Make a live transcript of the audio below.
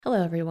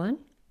Hello, everyone.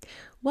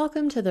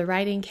 Welcome to the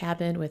Writing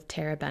Cabin with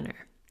Tara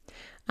Benner.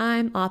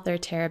 I'm author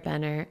Tara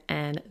Benner,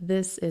 and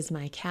this is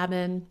my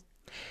cabin.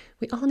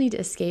 We all need to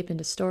escape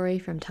into story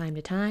from time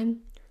to time.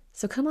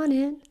 So come on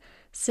in,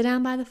 sit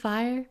down by the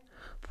fire,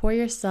 pour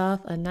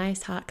yourself a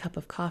nice hot cup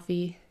of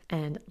coffee,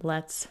 and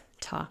let's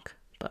talk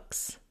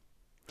books.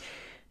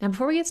 Now,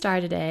 before we get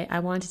started today, I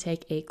want to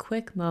take a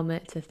quick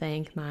moment to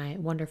thank my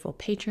wonderful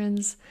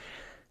patrons.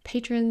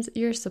 Patrons,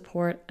 your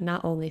support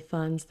not only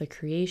funds the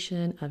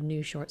creation of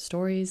new short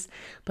stories,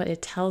 but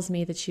it tells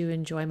me that you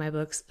enjoy my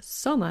books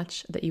so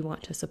much that you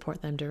want to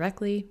support them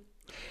directly.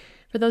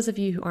 For those of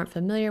you who aren't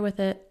familiar with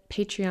it,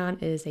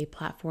 Patreon is a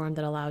platform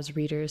that allows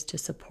readers to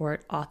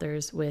support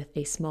authors with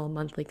a small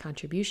monthly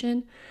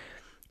contribution.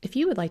 If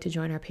you would like to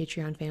join our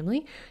Patreon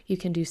family, you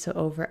can do so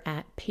over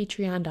at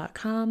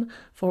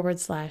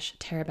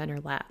patreon.com/Tara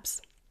Benner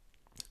Labs.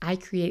 I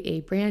create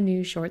a brand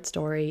new short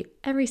story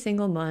every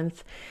single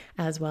month,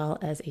 as well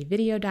as a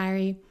video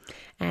diary,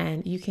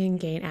 and you can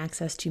gain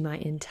access to my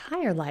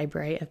entire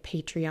library of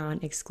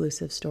Patreon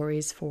exclusive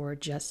stories for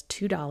just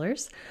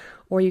 $2,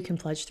 or you can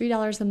pledge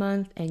 $3 a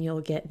month and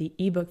you'll get the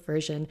ebook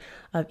version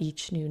of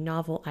each new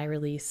novel I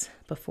release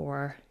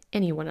before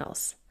anyone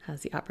else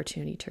has the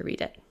opportunity to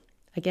read it.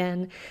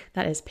 Again,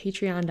 that is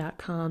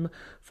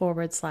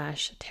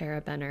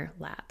patreon.com/Tara Benner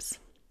Labs.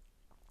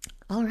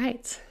 All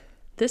right.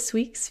 This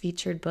week's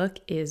featured book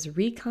is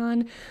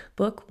Recon,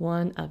 Book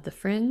 1 of The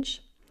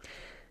Fringe.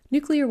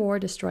 Nuclear war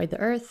destroyed the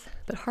Earth,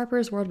 but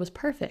Harper's world was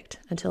perfect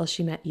until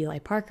she met Eli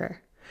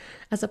Parker.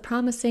 As a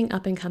promising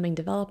up-and-coming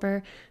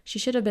developer, she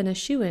should have been a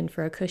shoo-in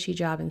for a cushy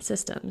job in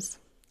systems.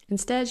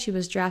 Instead, she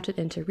was drafted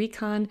into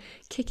Recon,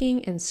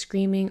 kicking and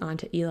screaming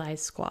onto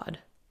Eli's squad.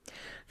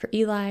 For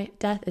Eli,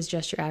 death is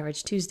just your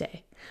average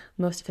Tuesday.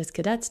 Most of his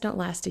cadets don't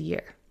last a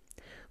year.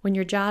 When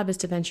your job is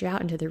to venture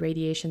out into the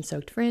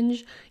radiation-soaked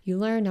fringe, you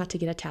learn not to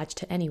get attached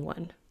to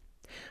anyone.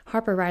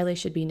 Harper Riley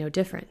should be no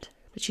different,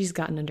 but she's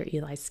gotten under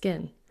Eli's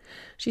skin.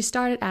 She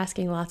started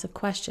asking lots of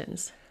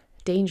questions,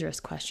 dangerous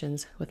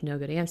questions with no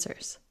good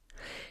answers.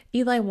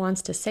 Eli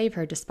wants to save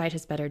her despite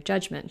his better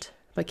judgment,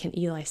 but can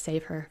Eli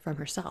save her from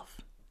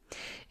herself?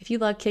 If you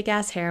love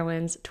kick-ass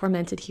heroines,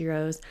 tormented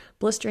heroes,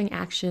 blistering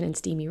action, and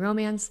steamy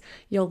romance,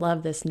 you'll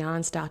love this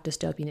non-stop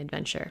dystopian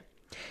adventure.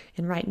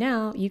 And right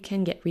now, you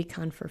can get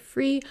Recon for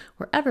free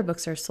wherever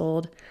books are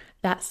sold.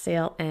 That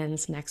sale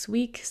ends next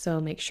week,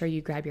 so make sure you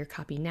grab your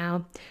copy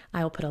now.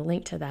 I will put a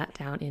link to that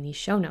down in the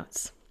show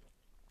notes.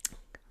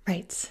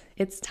 Right,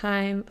 it's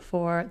time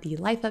for the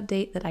life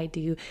update that I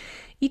do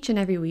each and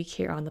every week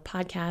here on the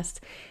podcast.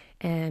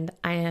 And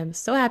I am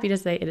so happy to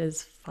say it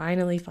is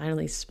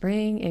finally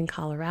spring in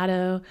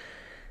Colorado.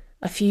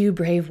 A few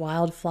brave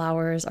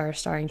wildflowers are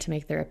starting to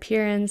make their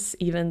appearance,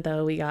 even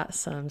though we got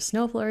some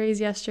snow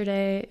flurries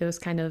yesterday. It was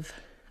kind of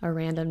a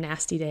random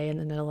nasty day in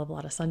the middle of a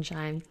lot of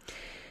sunshine.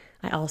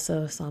 I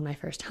also saw my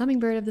first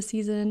hummingbird of the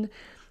season,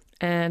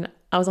 and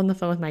I was on the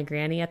phone with my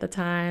granny at the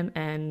time,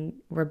 and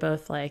we're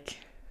both like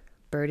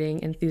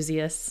birding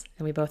enthusiasts,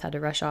 and we both had to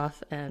rush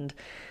off and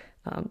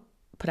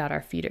put out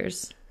our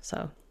feeders.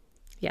 So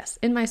yes,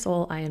 in my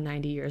soul, I am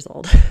 90 years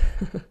old.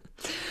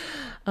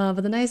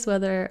 But the nice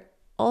weather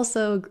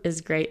also is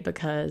great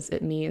because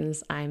it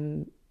means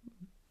I'm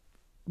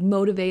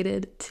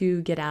motivated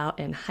to get out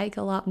and hike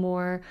a lot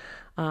more.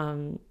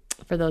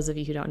 For those of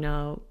you who don't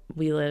know,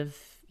 we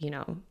live,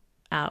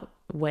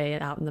 way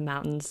out in the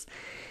mountains,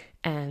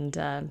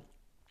 and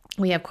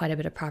we have quite a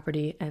bit of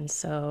property. And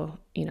so,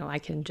 I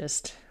can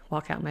just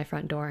walk out my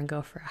front door and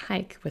go for a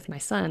hike with my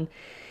son.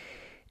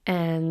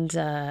 And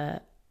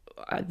the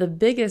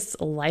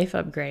biggest life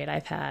upgrade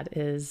I've had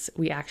is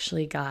we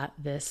actually got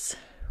this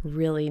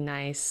really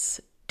nice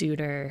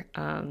Duder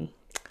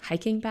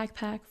hiking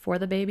backpack for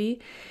the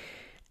baby.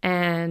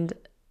 And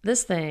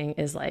this thing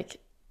is like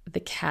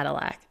the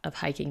Cadillac of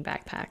hiking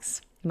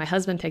backpacks. My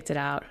husband picked it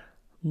out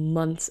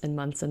months and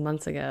months and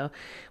months ago.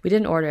 We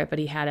didn't order it, but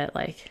he had it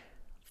like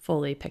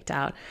fully picked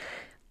out.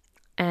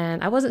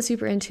 And I wasn't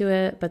super into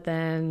it, but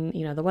then,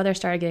 the weather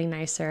started getting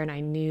nicer and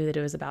I knew that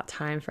it was about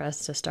time for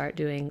us to start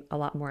doing a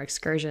lot more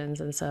excursions.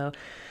 And so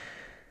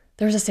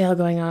there was a sale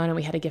going on and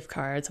we had a gift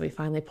card. So we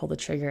finally pulled the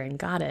trigger and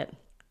got it.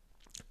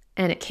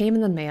 And it came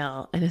in the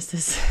mail, and it's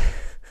this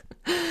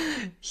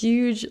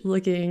huge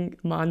looking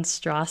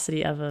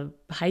monstrosity of a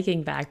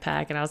hiking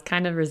backpack. And I was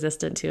kind of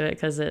resistant to it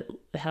because it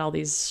had all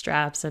these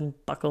straps and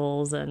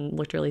buckles and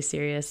looked really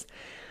serious.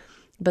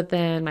 But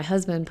then my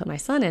husband put my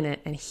son in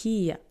it and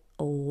he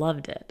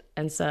loved it.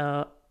 And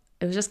so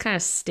it was just kind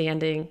of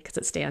standing, because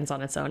it stands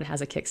on its own. It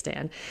has a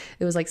kickstand.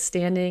 It was like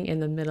standing in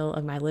the middle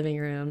of my living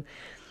room.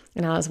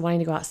 And I was wanting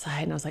to go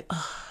outside and I was like,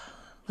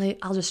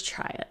 I'll just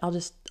try it. I'll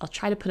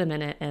try to put him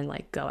in it and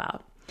like go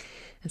out.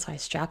 And so I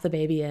strap the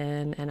baby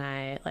in and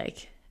I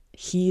like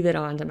heave it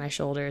onto my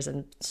shoulders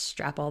and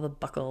strap all the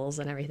buckles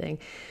and everything.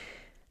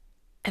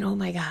 And oh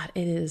my God,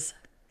 it is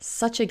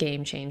such a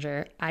game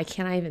changer. I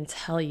cannot even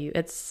tell you.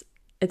 It's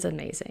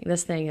amazing.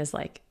 This thing has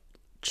like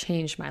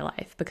changed my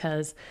life,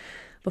 because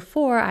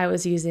before I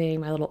was using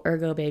my little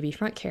Ergo Baby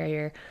front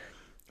carrier,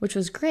 which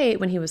was great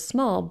when he was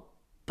small,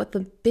 But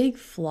the big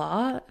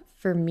flaw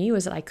for me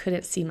was that I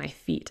couldn't see my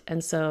feet.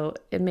 And so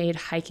it made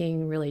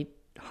hiking really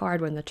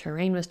hard when the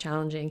terrain was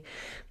challenging.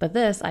 But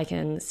this, I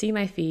can see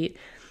my feet.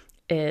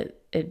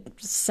 It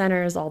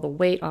centers all the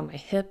weight on my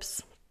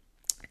hips.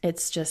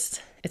 It's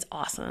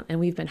awesome. And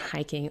we've been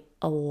hiking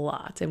a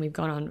lot, and we've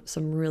gone on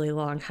some really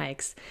long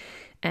hikes,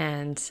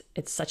 and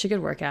it's such a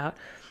good workout.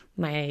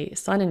 My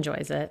son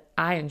enjoys it.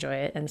 I enjoy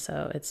it. And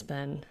so it's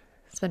been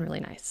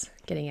really nice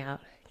getting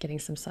out, getting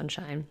some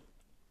sunshine.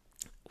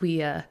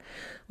 We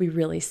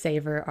really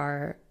savor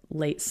our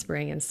late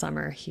spring and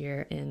summer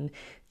here in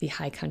the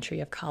high country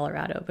of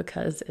Colorado,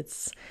 because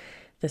it's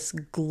this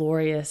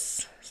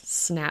glorious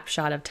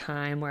snapshot of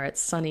time where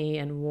it's sunny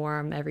and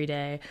warm every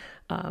day,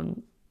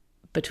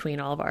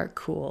 between all of our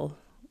cool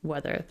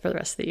weather for the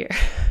rest of the year.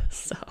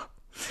 So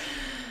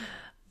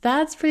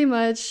that's pretty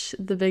much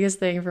the biggest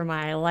thing for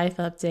my life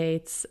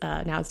updates.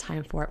 Now it's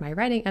time for my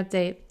writing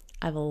update.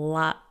 I have a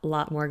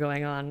lot more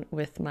going on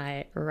with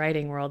my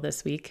writing world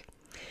this week.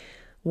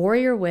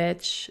 Warrior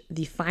Witch,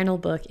 the final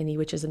book in the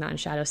Witches of Mountain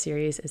Shadow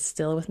series, is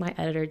still with my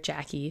editor,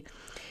 Jackie.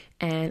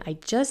 And I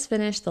just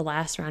finished the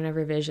last round of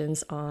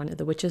revisions on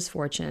The Witch's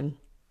Fortune,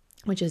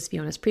 which is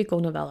Fiona's prequel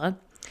novella.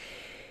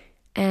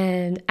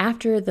 And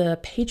after the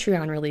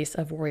Patreon release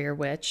of Warrior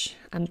Witch,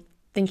 I'm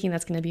thinking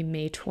that's going to be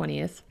May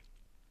 20th,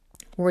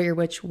 Warrior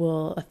Witch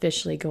will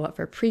officially go up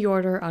for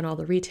pre-order on all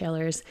the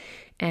retailers,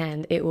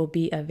 and it will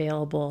be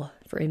available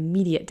for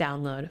immediate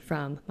download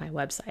from my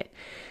website.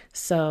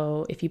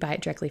 So if you buy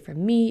it directly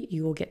from me,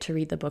 you will get to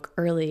read the book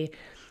early,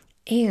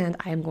 and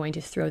I am going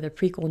to throw the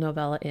prequel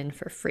novella in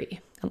for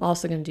free. I'm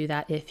also going to do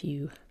that if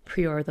you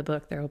pre-order the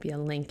book. There will be a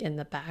link in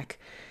the back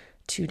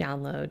to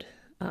download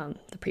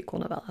the prequel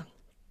novella.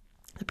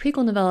 The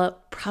prequel novella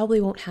probably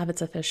won't have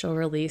its official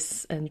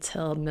release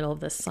until middle of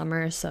this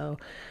summer, so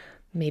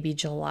maybe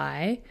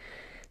July.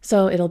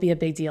 So it'll be a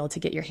big deal to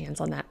get your hands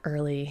on that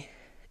early,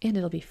 and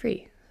it'll be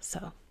free.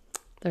 So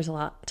there's a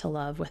lot to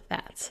love with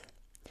that.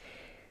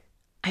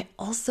 I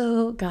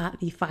also got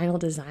the final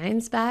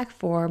designs back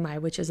for my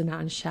Witches of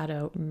Mountain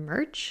Shadow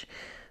merch.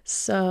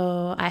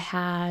 So I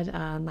had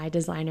my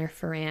designer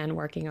Ferran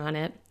working on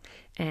it,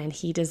 and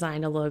he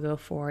designed a logo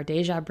for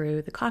Deja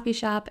Brew, the coffee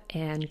shop,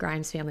 and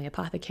Grimes Family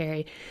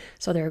Apothecary.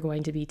 So there are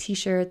going to be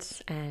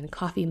t-shirts and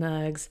coffee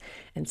mugs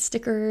and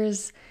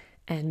stickers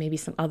and maybe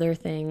some other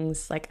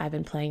things. Like I've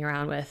been playing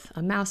around with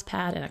a mouse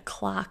pad and a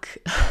clock.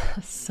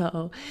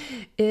 So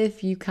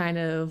if you kind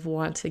of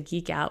want to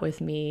geek out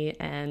with me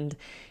and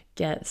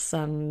get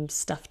some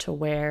stuff to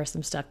wear,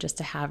 some stuff just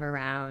to have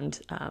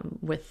around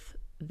with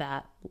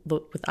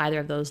either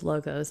of those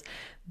logos,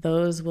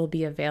 those will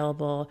be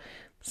available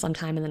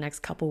sometime in the next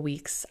couple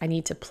weeks. I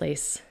need to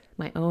place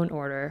my own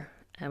order,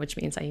 which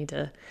means I need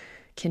to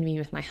convene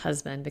with my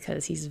husband,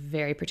 because he's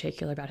very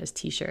particular about his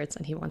t-shirts,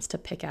 and he wants to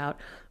pick out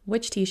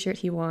which t-shirt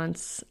he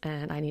wants,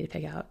 and I need to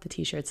pick out the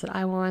t-shirts that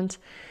I want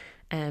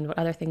and what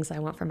other things I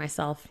want for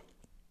myself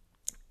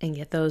and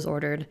get those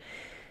ordered,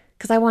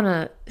 because I want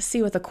to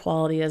see what the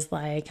quality is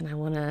like, and I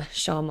want to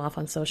show them off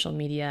on social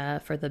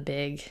media for the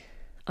big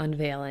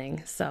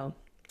unveiling. So,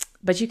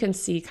 but you can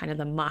see kind of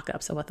the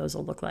mock-ups of what those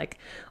will look like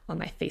on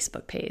my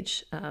Facebook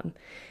page. I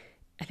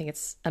think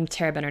it's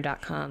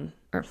tarabenner.com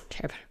or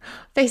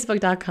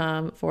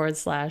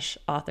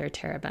facebook.com/author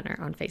Tara Benner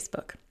on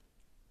Facebook.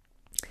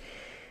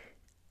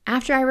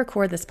 After I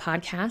record this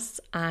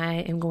podcast,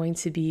 I am going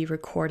to be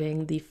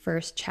recording the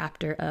first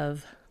chapter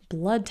of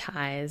Blood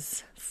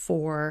Ties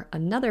for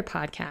another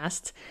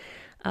podcast.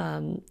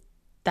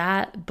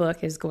 That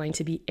book is going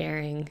to be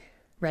airing,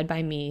 read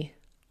by me,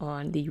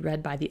 on the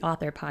Read by the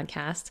Author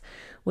podcast,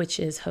 which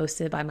is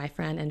hosted by my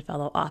friend and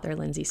fellow author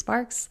Lindsay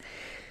Sparks.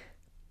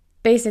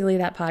 Basically,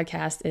 that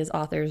podcast is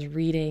authors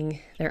reading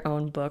their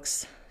own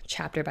books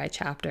chapter by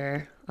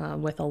chapter,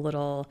 with a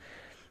little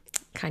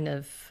kind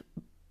of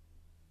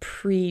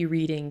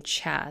pre-reading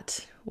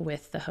chat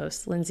with the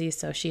host Lindsay.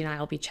 So she and I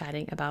will be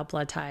chatting about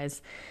Blood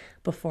Ties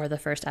before the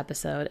first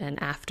episode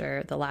and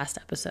after the last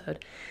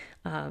episode.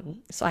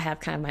 So I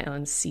have kind of my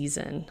own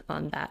season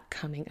on that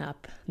coming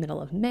up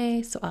middle of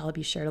May, so I'll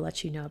be sure to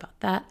let you know about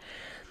that.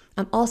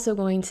 I'm also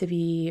going to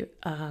be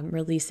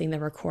releasing the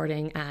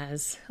recording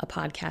as a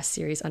podcast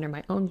series under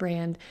my own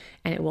brand,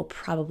 and it will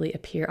probably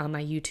appear on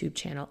my YouTube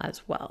channel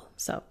as well.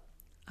 So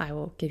I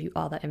will give you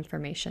all that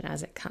information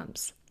as it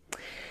comes.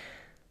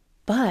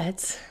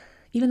 But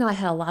even though I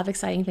had a lot of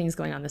exciting things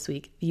going on this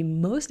week, the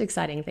most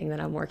exciting thing that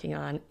I'm working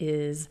on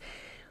is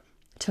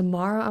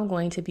tomorrow I'm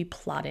going to be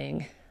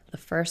plotting the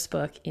first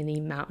book in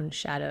the Mountain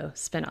Shadow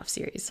spinoff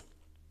series.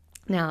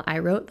 Now, I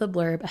wrote the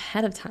blurb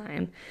ahead of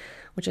time,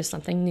 which is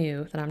something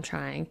new that I'm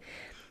trying.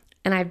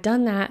 And I've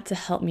done that to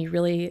help me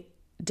really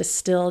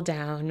distill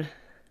down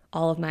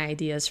all of my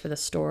ideas for the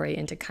story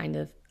into kind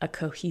of a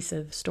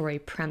cohesive story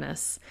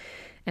premise.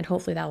 And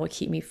hopefully that will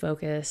keep me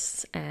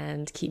focused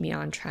and keep me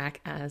on track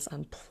as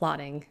I'm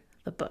plotting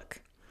the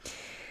book.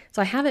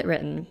 So I have it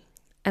written,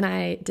 and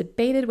I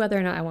debated whether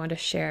or not I wanted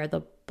to share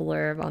the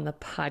blurb on the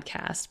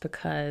podcast,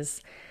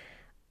 because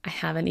I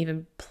haven't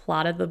even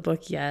plotted the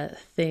book yet.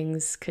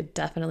 Things could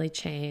definitely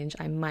change.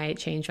 I might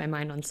change my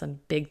mind on some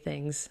big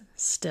things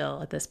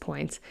still at this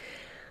point.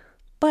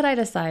 But I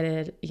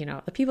decided,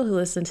 the people who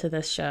listen to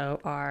this show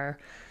are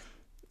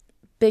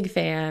big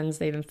fans.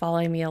 They've been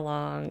following me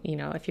along.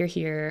 If you're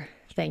here,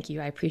 thank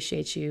you. I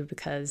appreciate you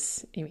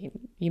because,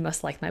 you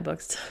must like my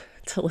books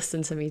to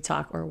listen to me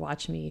talk or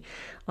watch me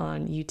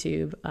on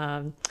YouTube.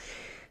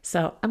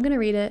 So I'm going to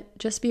read it.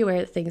 Just be aware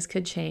that things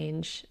could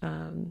change.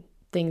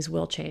 Things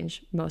will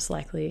change most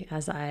likely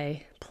as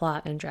I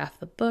plot and draft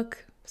the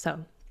book.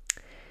 So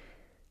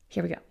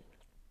here we go.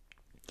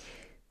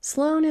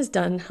 Sloane is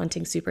done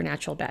hunting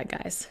supernatural bad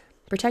guys.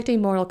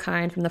 Protecting mortal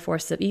kind from the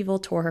forces of evil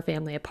tore her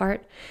family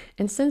apart,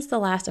 and since the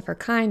last of her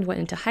kind went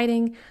into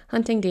hiding,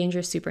 hunting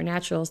dangerous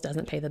supernaturals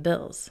doesn't pay the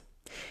bills.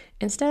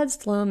 Instead,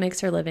 Sloane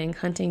makes her living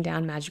hunting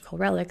down magical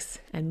relics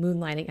and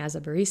moonlighting as a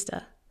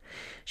barista.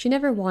 She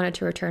never wanted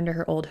to return to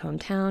her old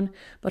hometown,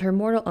 but her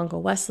mortal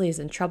Uncle Wesley is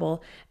in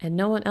trouble, and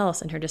no one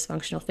else in her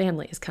dysfunctional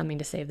family is coming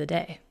to save the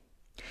day.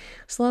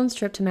 Sloane's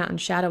trip to Mountain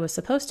Shadow was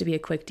supposed to be a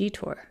quick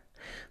detour.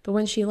 But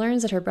when she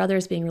learns that her brother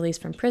is being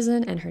released from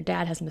prison and her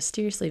dad has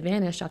mysteriously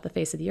vanished off the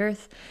face of the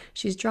earth,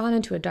 she's drawn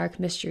into a dark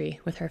mystery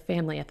with her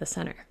family at the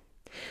center.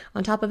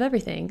 On top of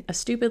everything, a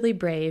stupidly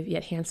brave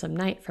yet handsome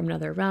knight from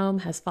another realm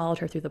has followed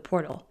her through the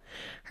portal.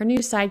 Her new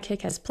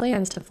sidekick has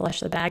plans to flush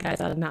the bad guys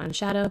out of Mountain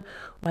Shadow,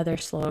 whether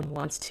Sloane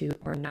wants to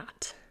or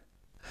not.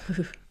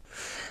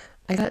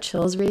 I got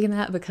chills reading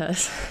that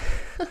because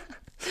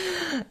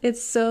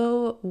it's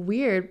so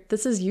weird.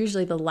 This is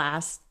usually the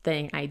last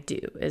thing I do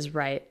is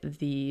write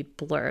the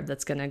blurb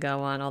that's going to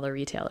go on all the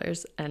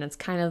retailers. And it's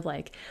kind of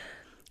like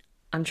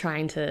I'm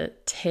trying to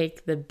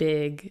take the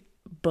big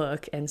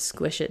book and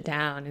squish it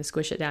down and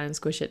squish it down and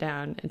squish it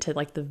down into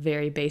like the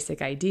very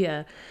basic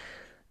idea.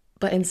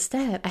 But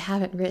instead, I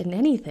haven't written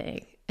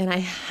anything. And I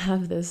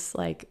have this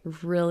like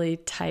really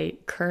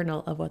tight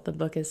kernel of what the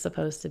book is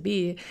supposed to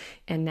be.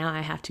 And now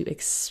I have to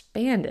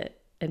expand it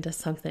into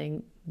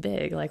something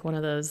big, like one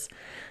of those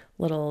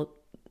little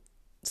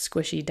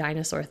squishy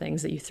dinosaur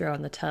things that you throw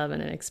in the tub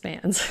and it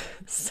expands.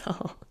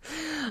 So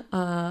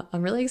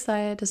I'm really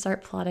excited to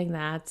start plotting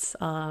that.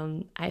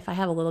 If I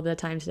have a little bit of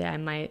time today, I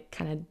might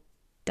kind of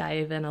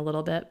dive in a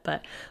little bit,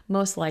 but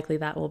most likely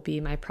that will be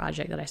my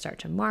project that I start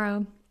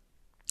tomorrow.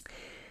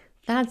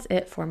 That's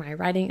it for my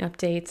writing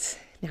updates.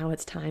 Now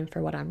it's time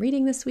for what I'm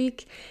reading this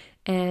week.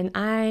 And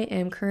I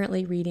am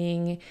currently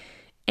reading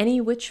Any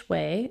Which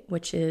Way,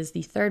 which is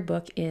the third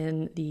book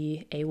in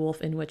the A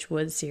Wolf in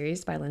Witchwood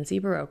series by Lindsay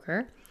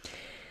Buroker.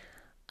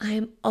 I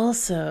am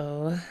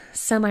also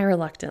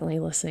semi-reluctantly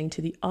listening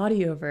to the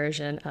audio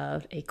version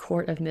of A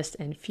Court of Mist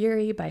and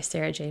Fury by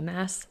Sarah J.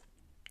 Maas.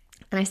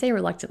 And I say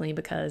reluctantly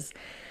because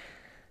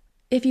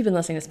if you've been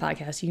listening to this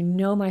podcast, you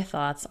know my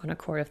thoughts on A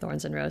Court of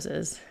Thorns and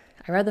Roses.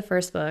 I read the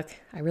first book.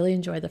 I really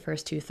enjoyed the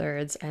first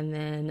 2/3. And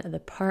then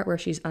the part where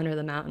she's under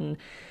the mountain,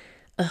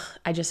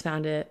 I just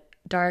found it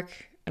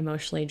dark,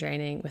 emotionally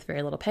draining with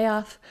very little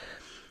payoff.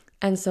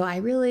 And so I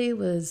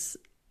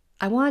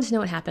wanted to know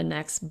what happened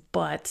next,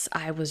 but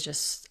I was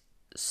just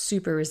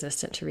super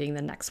resistant to reading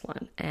the next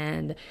one.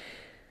 And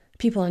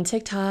people on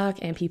TikTok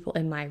and people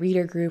in my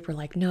reader group were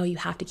like, no, you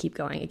have to keep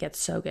going. It gets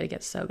so good. It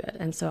gets so good.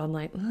 And so I'm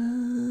like,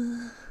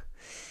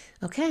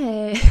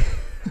 okay.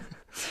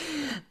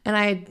 And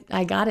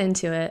I got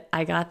into it.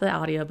 I got the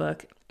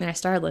audiobook and I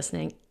started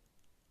listening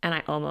and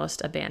I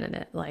almost abandoned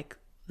it like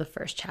the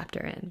first chapter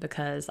in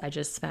because I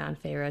just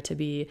found Feyre to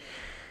be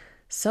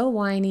so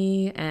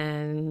whiny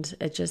and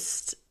it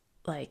just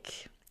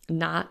like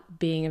not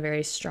being a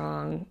very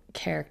strong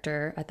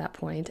character at that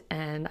point.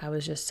 And I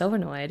was just so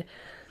annoyed.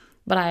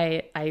 But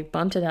I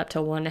bumped it up to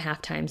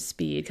 1.5 times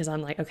speed because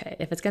I'm like, okay,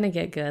 if it's going to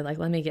get good, like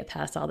let me get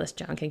past all this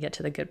junk and get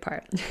to the good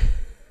part.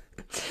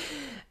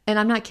 And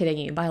I'm not kidding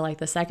you. By like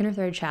the second or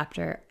third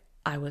chapter,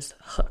 I was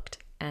hooked.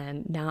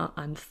 And now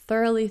I'm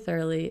thoroughly,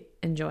 thoroughly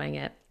enjoying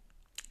it.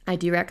 I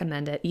do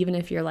recommend it, even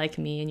if you're like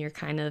me and you're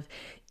kind of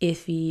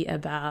iffy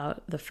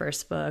about the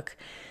first book.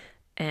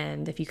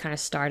 And if you kind of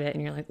start it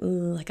and you're like,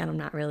 ooh, like I'm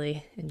not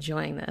really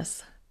enjoying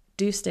this,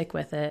 do stick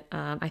with it.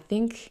 I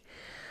think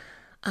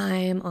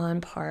I'm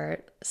on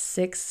part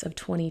 6 of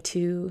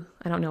 22.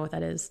 I don't know what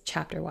that is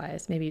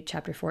chapter-wise, maybe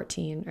chapter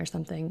 14 or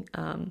something.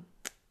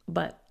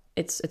 But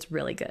it's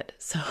really good.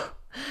 So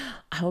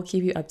I will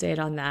keep you updated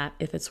on that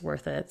if it's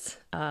worth it.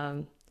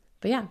 But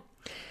yeah,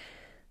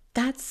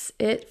 that's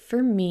it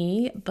for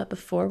me. But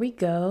before we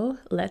go,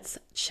 let's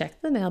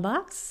check the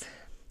mailbox.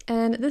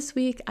 And this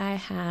week I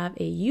have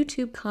a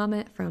YouTube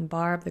comment from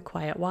Barb, the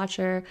Quiet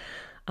Watcher.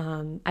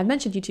 I've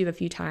mentioned YouTube a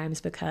few times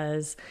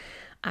because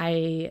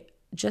I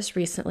just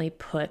recently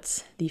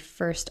put the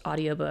first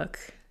audiobook,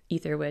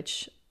 Ether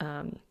Witch,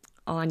 on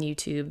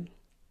YouTube,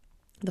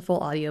 the full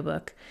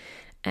audiobook.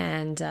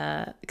 And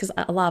because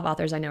a lot of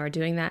authors I know are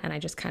doing that, and I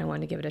just kind of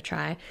wanted to give it a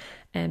try.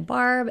 And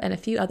Barb and a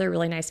few other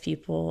really nice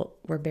people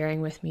were bearing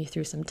with me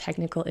through some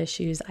technical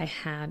issues I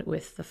had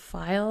with the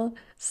file.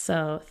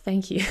 So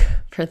thank you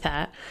for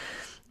that.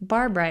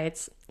 Barb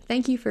writes,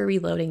 "Thank you for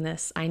reloading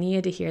this. I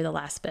needed to hear the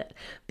last bit.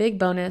 Big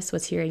bonus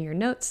was hearing your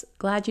notes.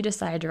 Glad you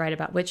decided to write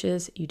about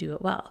witches. You do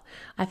it well.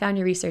 I found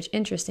your research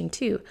interesting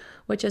too.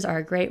 Witches are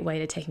a great way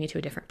to take me to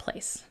a different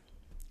place."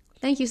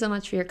 Thank you so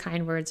much for your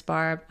kind words,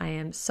 Barb. I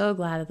am so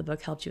glad that the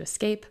book helped you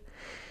escape.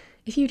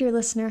 If you, dear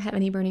listener, have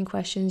any burning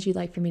questions you'd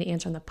like for me to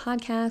answer on the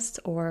podcast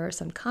or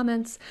some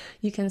comments,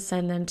 you can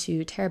send them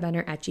to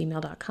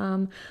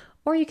tarabenner@gmail.com,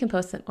 or you can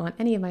post them on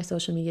any of my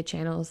social media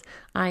channels.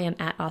 I am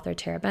at author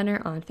Tara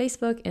Benner on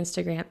Facebook,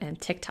 Instagram,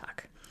 and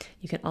TikTok.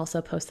 You can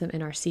also post them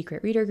in our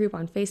secret reader group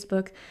on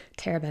Facebook,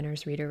 Tara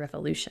Benner's Reader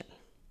Revolution.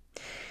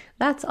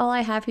 That's all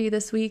I have for you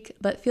this week,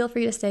 but feel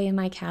free to stay in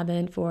my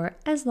cabin for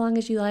as long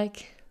as you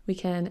like. We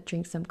can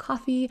drink some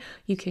coffee,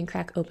 you can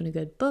crack open a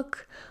good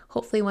book,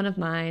 hopefully one of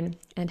mine,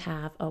 and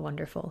have a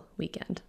wonderful weekend.